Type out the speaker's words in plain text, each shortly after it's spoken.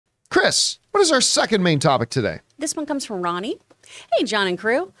Chris, what is our second main topic today? This one comes from Ronny. Hey, John and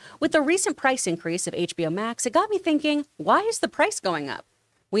crew. With the recent price increase of HBO Max, it got me thinking, why is the price going up?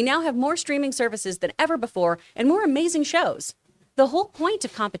 We now have more streaming services than ever before and more amazing shows. The whole point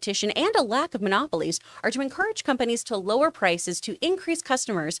of competition and a lack of monopolies are to encourage companies to lower prices to increase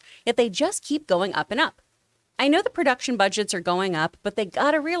customers, yet they just keep going up and up. I know the production budgets are going up, but they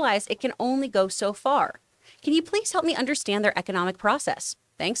gotta realize it can only go so far. Can you please help me understand their economic process?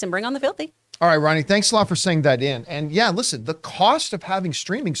 Thanks, and bring on the filthy. All right, Ronnie, thanks a lot for saying that in. And yeah, listen, the cost of having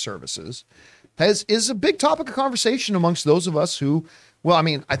streaming services is a big topic of conversation amongst those of us who, well, I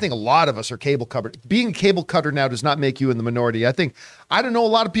mean, I think a lot of us are cable covered. Being a cable cutter now does not make you in the minority. I don't know a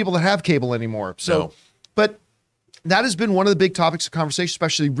lot of people that have cable anymore. So, no. But that has been one of the big topics of conversation,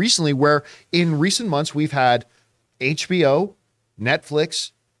 especially recently, where in recent months we've had HBO,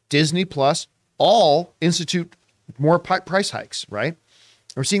 Netflix, Disney Plus, all institute more price hikes, right?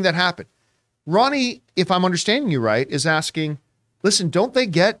 We're seeing that happen. Ronnie, if I'm understanding you right, is asking, listen, don't they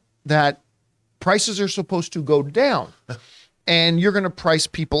get that prices are supposed to go down and you're going to price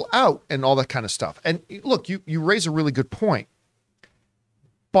people out and all that kind of stuff? And look, you raise a really good point.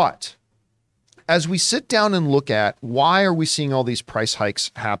 But as we sit down and look at why are we seeing all these price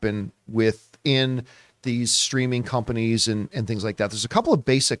hikes happen within these streaming companies and things like that, there's a couple of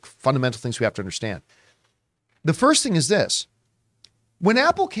basic fundamental things we have to understand. The first thing is this. When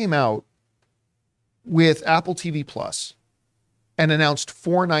Apple came out with Apple TV Plus and announced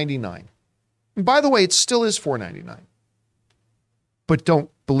 $4.99, and by the way, it still is $4.99, but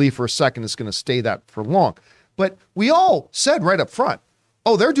don't believe for a second it's going to stay that for long. But we all said right up front,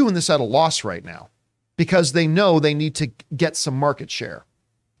 oh, they're doing this at a loss right now because they know they need to get some market share,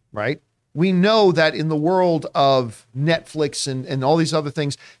 right? We know that in the world of Netflix and all these other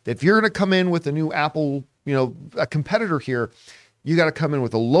things, that if you're going to come in with a new Apple, a competitor here, you got to come in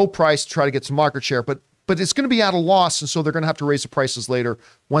with a low price to try to get some market share, but it's going to be at a loss, and so they're going to have to raise the prices later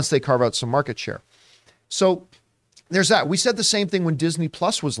once they carve out some market share. So there's that. We said the same thing when Disney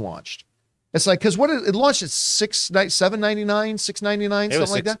Plus was launched. It's like, because it launched at $7.99, $6.99, something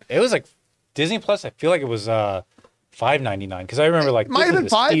like that. It was like Disney Plus. I feel like it was $5.99 because I remember like might have been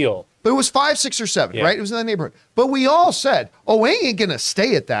 $5, steal. But it was $5, $6, or $7, right? It was in that neighborhood. But we all said, oh, they ain't going to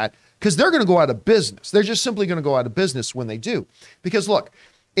stay at that, because they're going to go out of business. They're just simply going to go out of business when they do. Because look,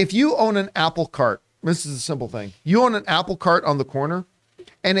 if you own an Apple cart, this is a simple thing. You own an Apple cart on the corner,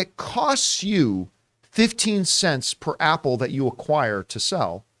 and it costs you 15 cents per apple that you acquire to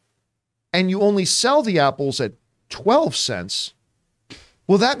sell, and you only sell the apples at 12 cents,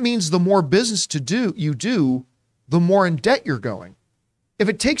 well, that means the more business you do, the more in debt you're going. If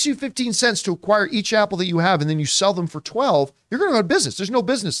it takes you 15 cents to acquire each apple that you have, and then you sell them for 12, you're going to go out of business. There's no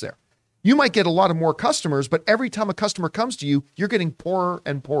business there. You might get a lot of more customers, but every time a customer comes to you, you're getting poorer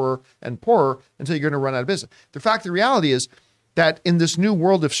and poorer and poorer until you're going to run out of business. The reality is that in this new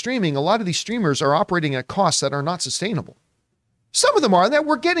world of streaming, a lot of these streamers are operating at costs that are not sustainable. Some of them are, and that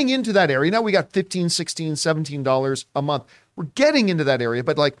we're getting into that area. Now we got $15, $16, $17 a month. We're getting into that area,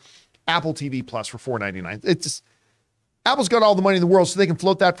 but like Apple TV Plus for $4.99. It's just, Apple's got all the money in the world, so they can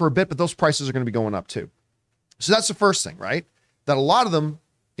float that for a bit, but those prices are going to be going up too. So that's the first thing, right? That a lot of them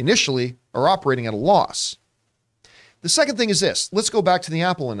initially are operating at a loss. The second thing is this. Let's go back to the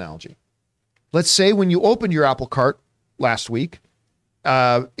Apple analogy. Let's say when you opened your Apple cart last week,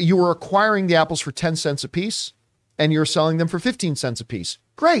 you were acquiring the apples for 10 cents a piece and you're selling them for 15 cents a piece.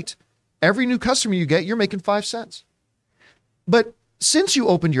 Great. Every new customer you get, you're making 5 cents. But since you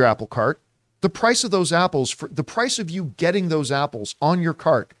opened your Apple cart, the price of those apples, the price of you getting those apples on your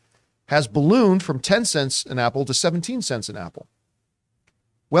cart has ballooned from 10 cents an apple to 17 cents an apple.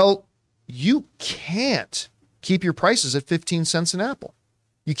 Well, you can't keep your prices at 15 cents an apple.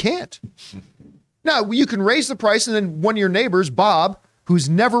 You can't. Now, you can raise the price, and then one of your neighbors, Bob, who's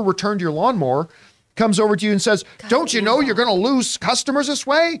never returned your lawnmower, comes over to you and says, don't you know you're going to lose customers this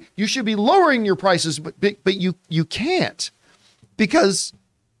way? You should be lowering your prices, but you can't. Because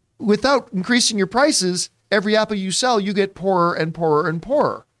without increasing your prices, every apple you sell, you get poorer and poorer and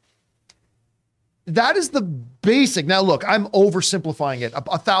poorer. That is the basic. Now, look, I'm oversimplifying it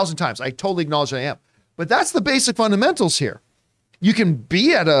 1,000 times. I totally acknowledge I am. But that's the basic fundamentals here. You can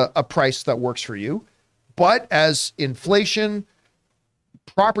be at a price that works for you, but as inflation,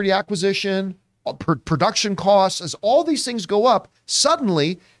 property acquisition, production costs, as all these things go up,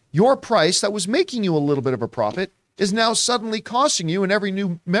 suddenly your price that was making you a little bit of a profit is now suddenly costing you, and every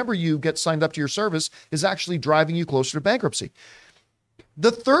new member you get signed up to your service is actually driving you closer to bankruptcy.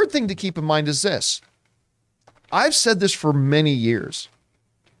 The third thing to keep in mind is this. I've said this for many years.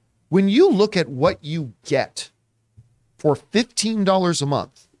 When you look at what you get for $15 a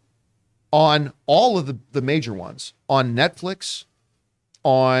month on all of the major ones, on Netflix,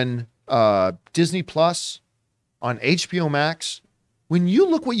 on Disney Plus, on HBO Max. When you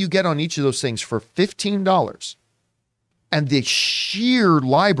look what you get on each of those things for $15 and the sheer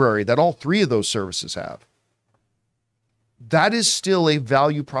library that all three of those services have, that is still a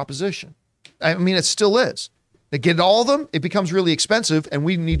value proposition. I mean, it still is. To get all of them, it becomes really expensive and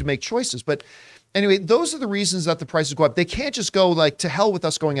we need to make choices. But anyway, those are the reasons that the prices go up. They can't just go like, to hell with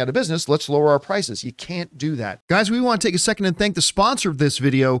us going out of business. Let's lower our prices. You can't do that. Guys, we want to take a second and thank the sponsor of this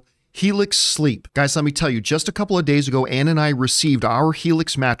video, Helix Sleep. Guys, let me tell you, just a couple of days ago, Ann and I received our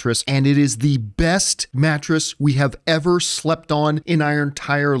Helix mattress, and it is the best mattress we have ever slept on in our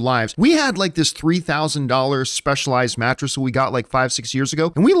entire lives. We had like this $3,000 specialized mattress that we got like 5-6 years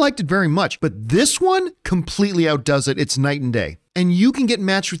ago, and we liked it very much, but this one completely outdoes it. It's night and day. And you can get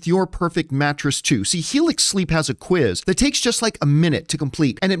matched with your perfect mattress too. See, Helix Sleep has a quiz that takes just like a minute to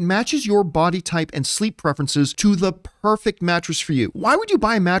complete, and it matches your body type and sleep preferences to the perfect mattress for you. Why would you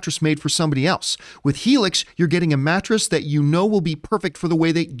buy a mattress made for somebody else? With Helix, you're getting a mattress that you know will be perfect for the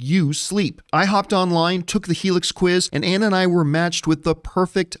way that you sleep. I hopped online, took the Helix quiz, and Anna and I were matched with the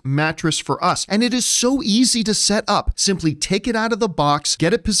perfect mattress for us. And it is so easy to set up. Simply take it out of the box,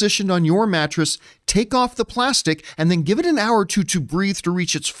 get it positioned on your mattress, take off the plastic, and then give it an hour or two to breathe to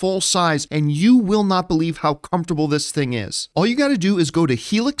reach its full size, and you will not believe how comfortable this thing is. All you got to do is go to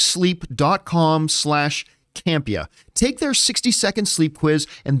helixsleep.com/Campea. Take their 60-second sleep quiz,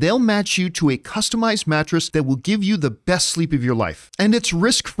 and they'll match you to a customized mattress that will give you the best sleep of your life. And it's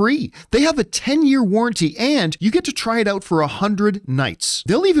risk-free. They have a 10-year warranty, and you get to try it out for 100 nights.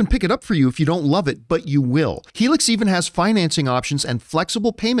 They'll even pick it up for you if you don't love it, but you will. Helix even has financing options and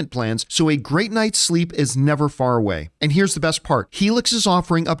flexible payment plans, so a great night's sleep is never far away. And here's the best part. Helix is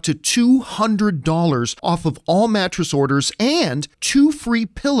offering up to $200 off of all mattress orders and 2 free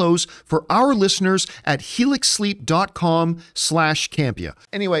pillows for our listeners at helixsleep.com/Campea.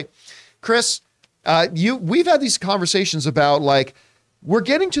 Anyway, Chris, we've had these conversations about like, we're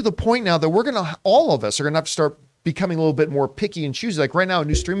getting to the point now that all of us are gonna have to start becoming a little bit more picky and choosy. Like right now, a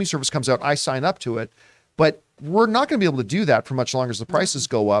new streaming service comes out, I sign up to it, but we're not gonna be able to do that for much longer as the prices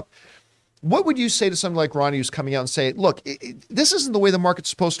go up. What would you say to somebody like Ronny who's coming out and say, look, this isn't the way the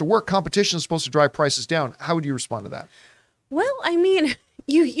market's supposed to work. Competition is supposed to drive prices down. How would you respond to that? Well, I mean,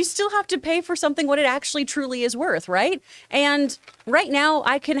 you still have to pay for something what it actually truly is worth, right? And right now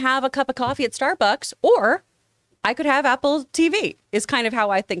I can have a cup of coffee at Starbucks, or I could have Apple TV is kind of how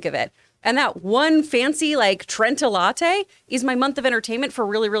I think of it. And that one fancy like Trenta latte is my month of entertainment for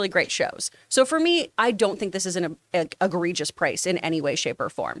really, really great shows. So for me, I don't think this is an egregious price in any way, shape, or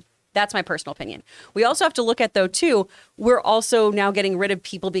form. That's my personal opinion. We also have to look at, though, too, we're also now getting rid of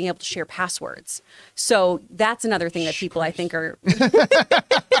people being able to share passwords. So that's another thing that people, I think, are...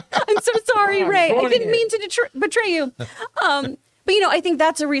 I'm so sorry, Ray. I didn't mean to betray you. But, you know, I think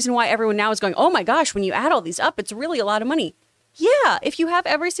that's a reason why everyone now is going, oh, my gosh, when you add all these up, it's really a lot of money. Yeah, if you have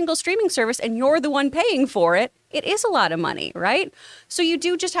every single streaming service and you're the one paying for it, it is a lot of money, right? So you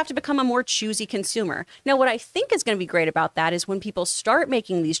do just have to become a more choosy consumer. Now, what I think is going to be great about that is when people start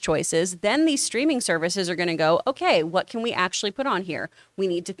making these choices, then these streaming services are going to go, okay, what can we actually put on here? We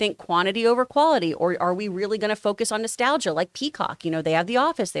need to think quantity over quality, or are we really going to focus on nostalgia like Peacock? You know, they have The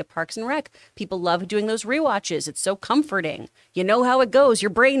Office, they have Parks and Rec. People love doing those rewatches. It's so comforting. You know how it goes.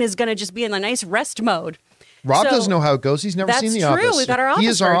 Your brain is going to just be in a nice rest mode. Rob doesn't know how it goes. He's never seen The Office. That's true. We got our Office He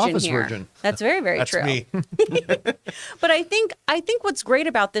is our virgin Office here. virgin. That's very, very true. Me. But I think what's great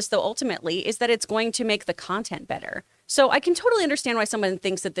about this, though, ultimately, is that it's going to make the content better. So I can totally understand why someone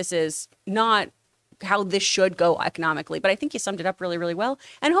thinks that this is not how this should go economically. But I think you summed it up really, really well.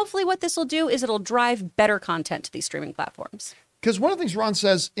 And hopefully what this will do is it'll drive better content to these streaming platforms. Because one of the things Ron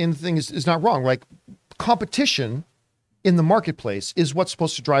says in the thing is not wrong. Like, competition in the marketplace is what's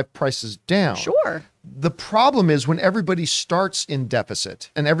supposed to drive prices down. Sure. The problem is when everybody starts in deficit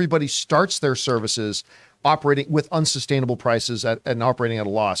and everybody starts their services operating with unsustainable prices and operating at a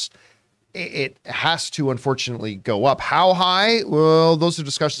loss, it has to unfortunately go up. How high? Well, those are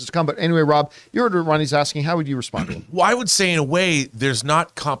discussions to come. But anyway, Rob, you heard what Ronnie's asking. How would you respond to him? Well, I would say in a way, there's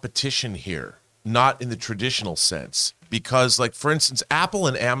not competition here, not in the traditional sense. Because like, for instance, Apple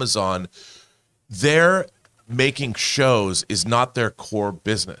and Amazon, they're making shows is not their core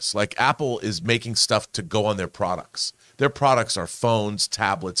business. Like Apple is making stuff to go on their products. Their products are phones,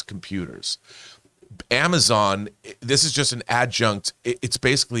 tablets, computers. Amazon, this is just an adjunct. It's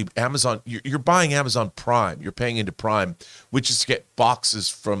basically Amazon. You're buying Amazon Prime. You're paying into Prime, which is to get boxes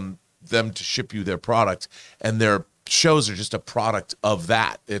from them to ship you their product. And their shows are just a product of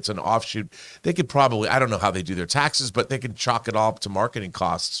that. It's an offshoot. They could probably, I don't know how they do their taxes, but they can chalk it all up to marketing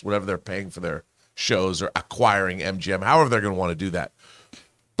costs, whatever they're paying for their shows or acquiring MGM, however they're going to want to do that.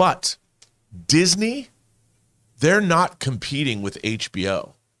 But Disney, they're not competing with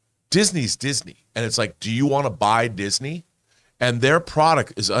HBO. Disney's Disney. And it's like, do you want to buy Disney? And their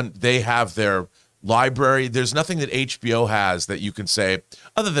product is, they have their library. There's nothing that HBO has that you can say,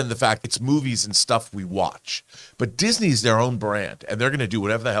 other than the fact it's movies and stuff we watch. But Disney's their own brand, and they're going to do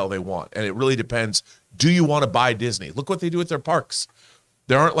whatever the hell they want. And it really depends. Do you want to buy Disney? Look what they do with their parks.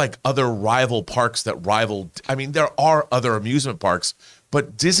 There aren't like other rival parks that rival. I mean, there are other amusement parks,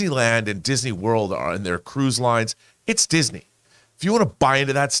 but Disneyland and Disney World are in their cruise lines. It's Disney. If you want to buy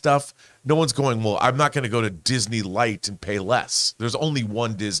into that stuff, no one's going, well, I'm not going to go to Disney Light and pay less. There's only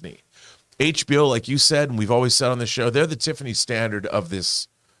one Disney. HBO, like you said, and we've always said on the show, they're the Tiffany standard of this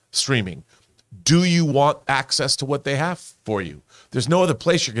streaming. Do you want access to what they have for you? There's no other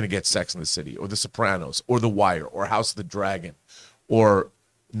place you're going to get Sex and the City or The Sopranos or The Wire or House of the Dragon or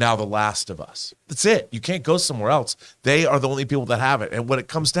now The Last of Us. That's it. You can't go somewhere else. They are the only people that have it. And what it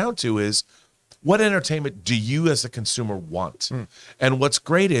comes down to is, what entertainment do you as a consumer want? And what's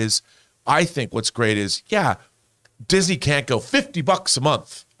great is, I think what's great is, yeah, Disney can't go $50 a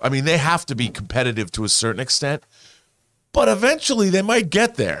month. I mean, they have to be competitive to a certain extent, but eventually they might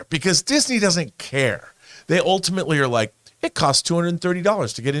get there because Disney doesn't care. They ultimately are like, it costs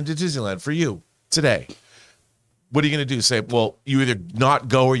 $230 to get into Disneyland for you today. What are you going to do? Say, well, you either not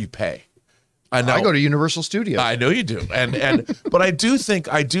go or you pay. I go to Universal Studios. I know you do. But I do think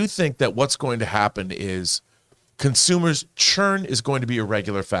that what's going to happen is consumers churn is going to be a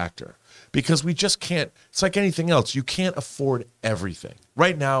regular factor because we just can't, it's like anything else. You can't afford everything.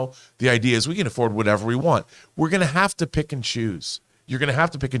 Right now, the idea is we can afford whatever we want. We're going to have to pick and choose. You're going to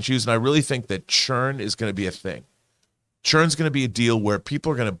have to pick and choose. And I really think that churn is going to be a thing. Churn's going to be a deal where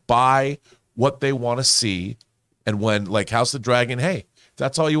people are going to buy what they want to see. And when, like House of the Dragon, hey, if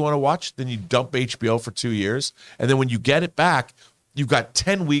that's all you want to watch, then you dump HBO for 2 years. And then when you get it back, you've got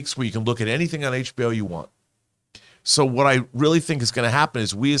 10 weeks where you can look at anything on HBO you want. So what I really think is going to happen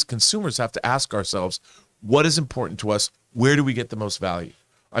is we as consumers have to ask ourselves, what is important to us? Where do we get the most value?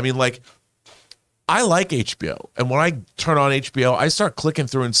 I mean, like, I like HBO. And when I turn on HBO, I start clicking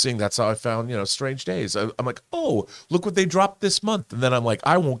through and seeing. That's how I found, Strange Days. I'm like, oh, look what they dropped this month. And then I'm like,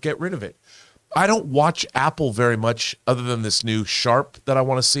 I won't get rid of it. I don't watch Apple very much other than this new Sharp that I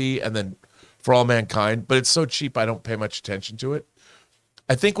want to see and then For All Mankind. But it's so cheap, I don't pay much attention to it.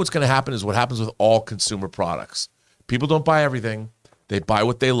 I think what's going to happen is what happens with all consumer products. People don't buy everything. They buy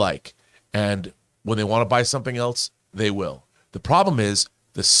what they like. And when they want to buy something else, they will. The problem is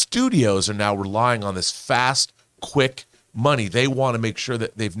the studios are now relying on this fast, quick money. They want to make sure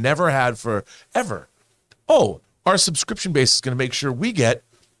that they've never had forever. Oh, our subscription base is going to make sure we get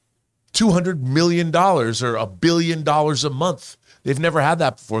 $200 million or $1 billion a month. They've never had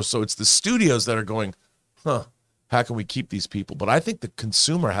that before. So it's the studios that are going, how can we keep these people? But I think the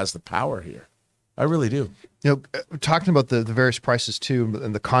consumer has the power here. I really do. Talking about the various prices too,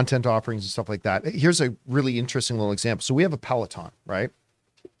 and the content offerings and stuff like that. Here's a really interesting little example. So we have a Peloton, right?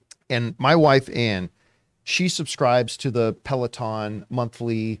 And my wife, Ann, she subscribes to the Peloton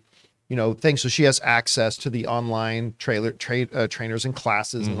monthly, thing. So she has access to the online trainers and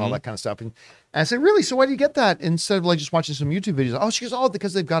classes and all that kind of stuff. And I said, really? So why do you get that instead of like just watching some YouTube videos? Oh, she goes,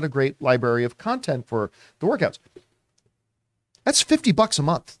 because they've got a great library of content for the workouts. That's $50 a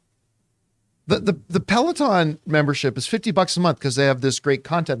month. The Peloton membership is $50 a month because they have this great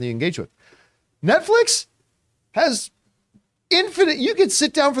content that you engage with. Netflix has infinite. You could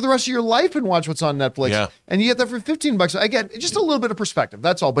sit down for the rest of your life and watch what's on Netflix, and you get that for $15. Again, just a little bit of perspective.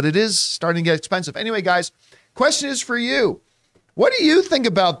 That's all, but it is starting to get expensive. Anyway, guys, question is for you. What do you think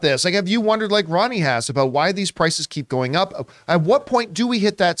about this? Like, have you wondered, like Ronny has, about why these prices keep going up? At what point do we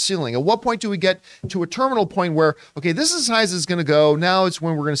hit that ceiling? At what point do we get to a terminal point where, okay, this is as high as it's going to go. Now it's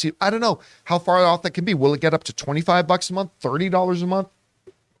when we're going to see, I don't know how far off that can be. Will it get up to $25 a month, $30 a month?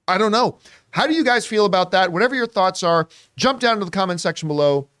 I don't know. How do you guys feel about that? Whatever your thoughts are, jump down to the comment section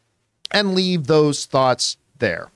below and leave those thoughts there.